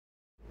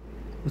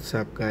What's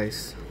up,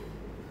 guys?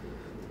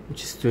 I'm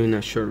just doing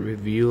a short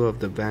review of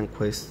the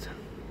Vanquest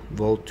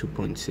Vault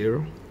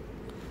 2.0.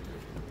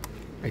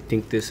 I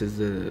think this is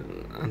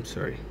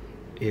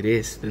it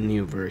is the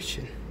new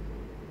version.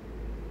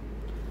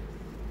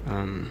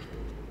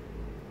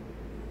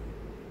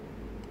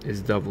 It's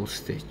double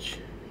stitch,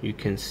 you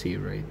can see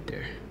right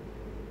there.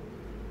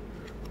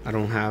 I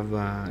don't have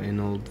an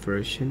old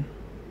version,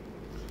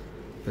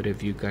 but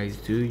if you guys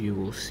do, you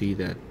will see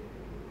that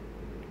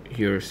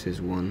yours is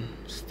one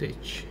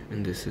stitch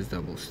and this is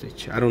double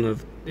stitch. I don't know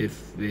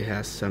if it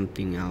has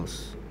something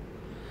else.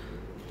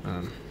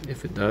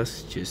 If it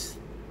does, just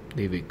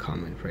leave a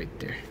comment right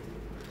there.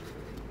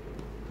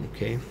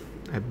 Okay,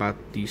 I bought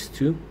these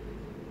two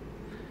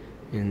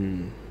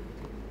and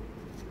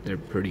they're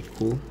pretty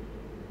cool,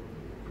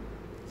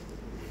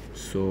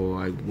 so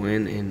I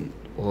went and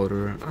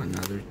ordered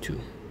another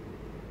two.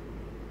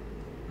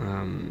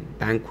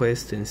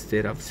 Vanquest,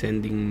 instead of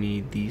sending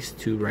me these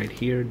two right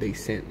here, they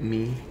sent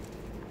me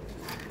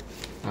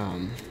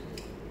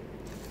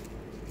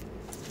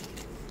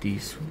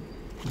these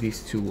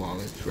two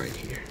wallets right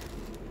here.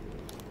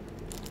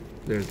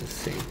 They're the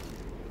same.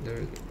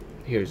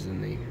 Here's the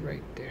name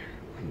right there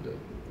on the,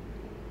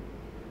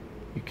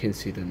 you can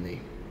see the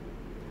name.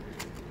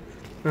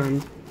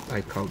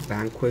 I called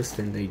Vanquest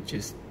and they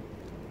just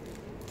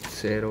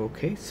said,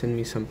 okay, send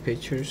me some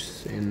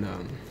pictures, and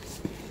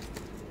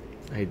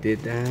I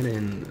did that,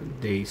 and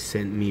they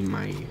sent me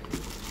my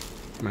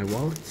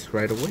wallets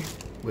right away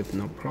with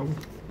no problem.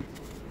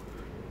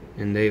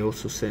 And they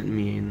also sent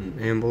me an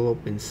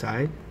envelope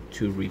inside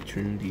to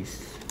return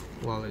these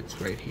wallets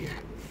right here,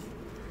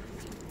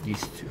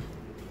 these two.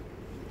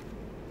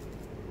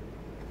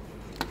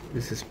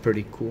 This is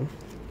pretty cool.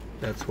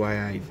 That's why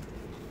I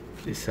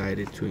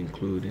decided to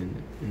include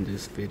in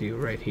this video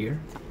right here.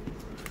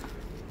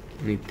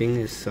 Anything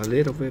is a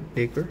little bit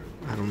bigger,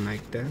 I don't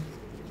like that,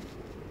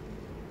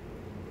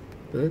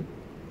 but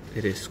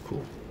it is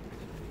cool.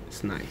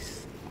 It's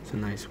nice. It's a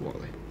nice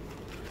wallet.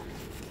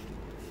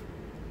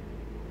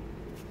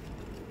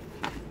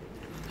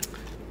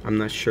 I'm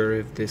not sure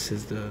if this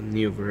is the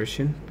new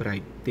version, but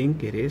I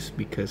think it is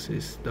because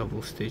it's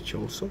double stitch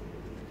also.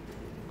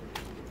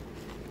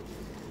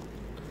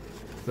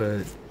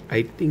 But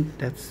I think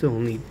that's the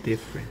only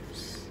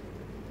difference.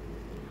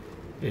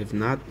 If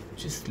not,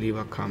 just leave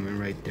a comment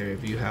right there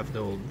if you have the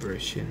old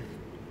version,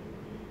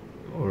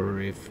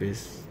 or if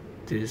it's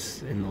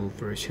this an old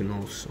version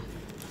also,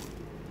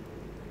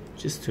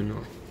 just to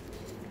know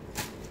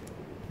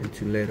and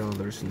to let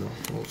others know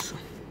also.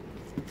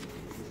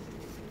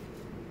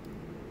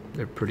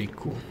 They're pretty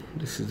cool.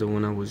 This is the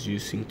one I was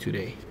using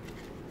today.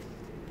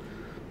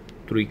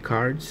 3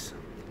 cards.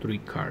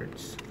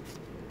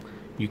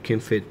 You can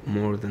fit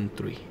more than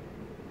 3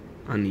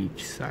 on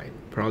each side,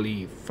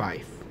 probably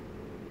 5,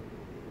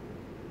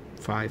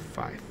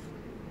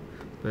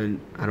 but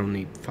I don't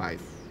need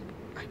 5.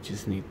 I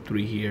just need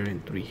 3 here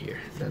and 3 here.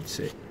 That's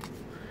it.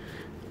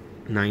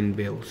 9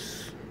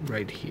 bills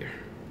right here.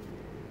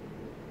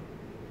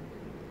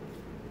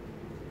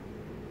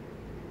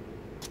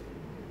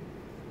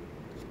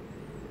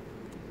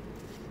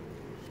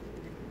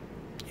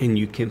 And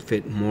you can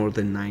fit more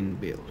than 9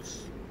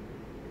 bills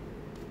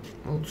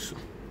also.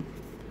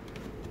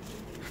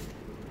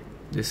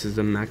 This is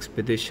the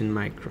Maxpedition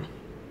Micro.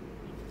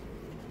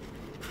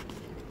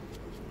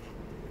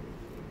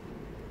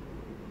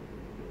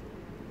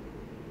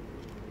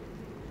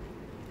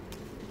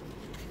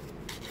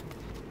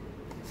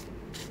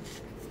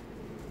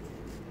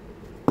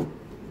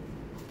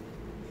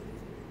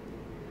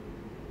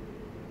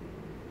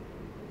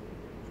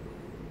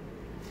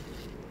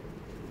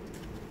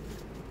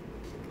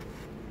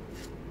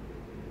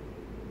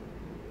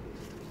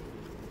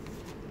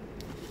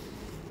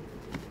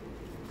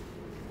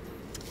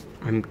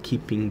 I'm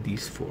keeping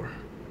these 4.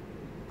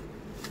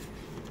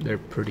 They're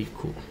pretty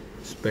cool,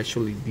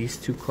 especially these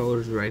 2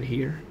 colors right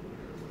here.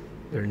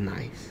 They're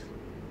nice.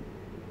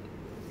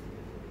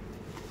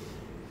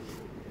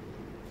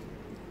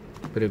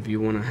 But if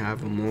you want to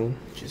have them all,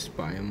 just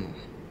buy them all.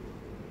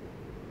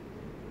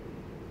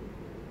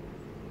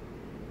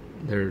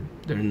 They're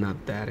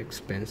not that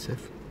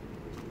expensive.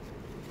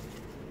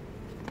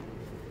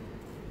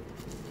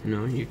 You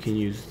know, you can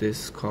use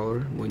this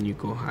color when you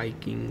go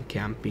hiking,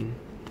 camping.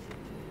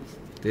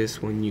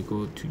 This when you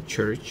go to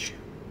church.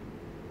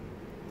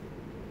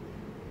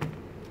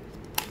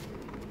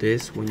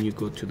 This when you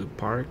go to the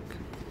park.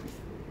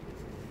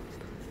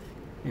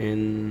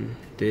 And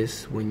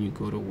this when you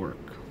go to work.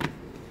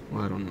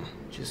 Well, I don't know,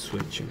 just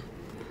switch them.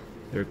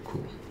 They're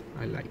cool,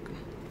 I like them.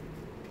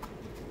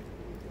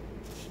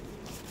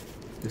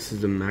 This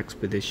is the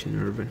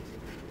Maxpedition Urban.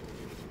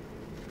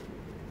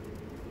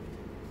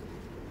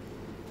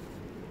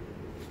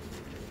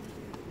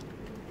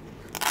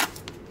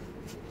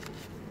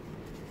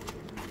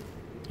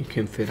 You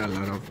can fit a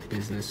lot of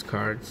business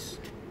cards,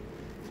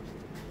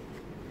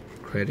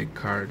 credit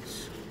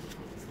cards.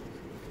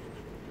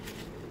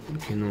 You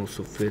can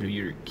also fit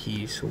your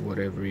keys or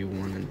whatever you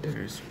want in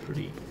there. It's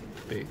pretty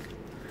big.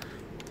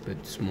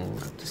 but small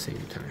at the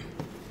same time.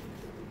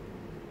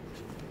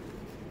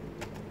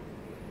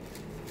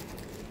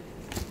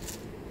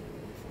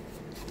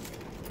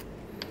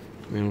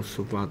 We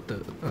also bought the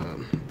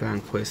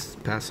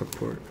Vanquest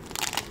passport.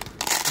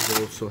 It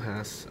also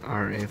has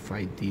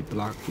RFID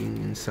blocking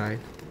inside.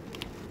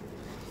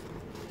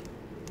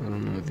 I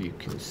don't know if you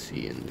can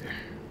see in there.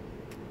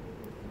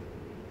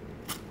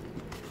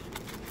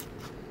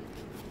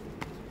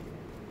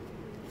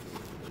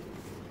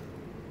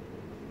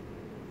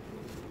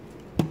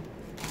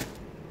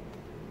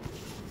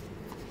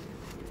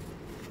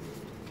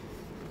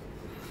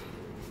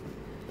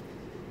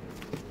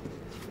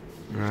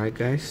 Alright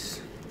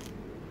guys,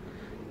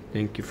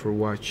 thank you for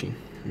watching.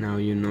 Now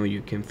you know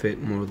you can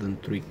fit more than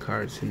 3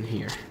 cards in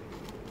here.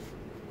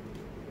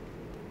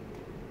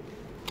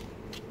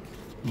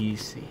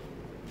 Easy,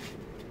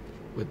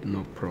 with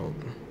no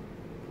problem.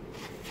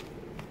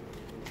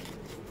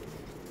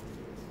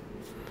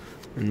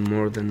 And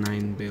more than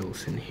 9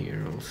 bills in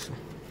here also.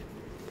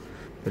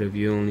 But if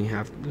you only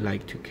have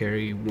like to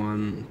carry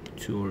 1,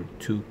 2 or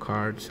 2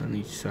 cards on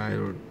each side,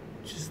 or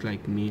just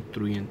like me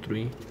 3 and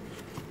 3,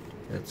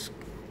 that's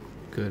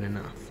good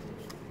enough.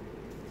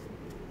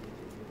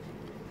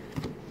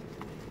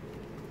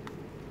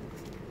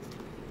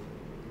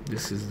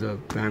 This is the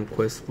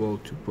Vanquest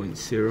Vault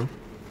 2.0,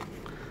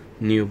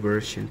 new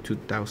version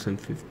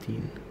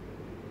 2015.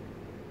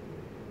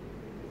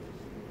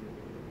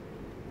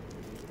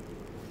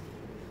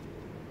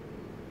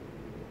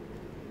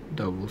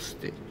 Double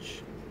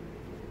stitch.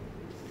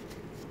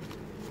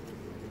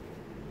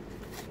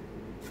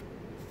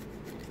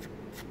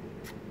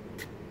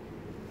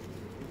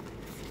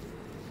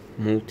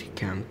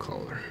 Multicam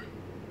color.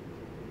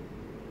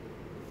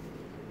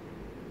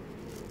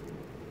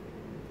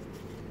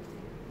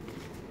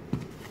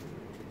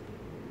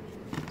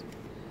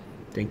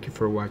 Thank you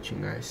for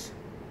watching guys.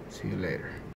 See you later.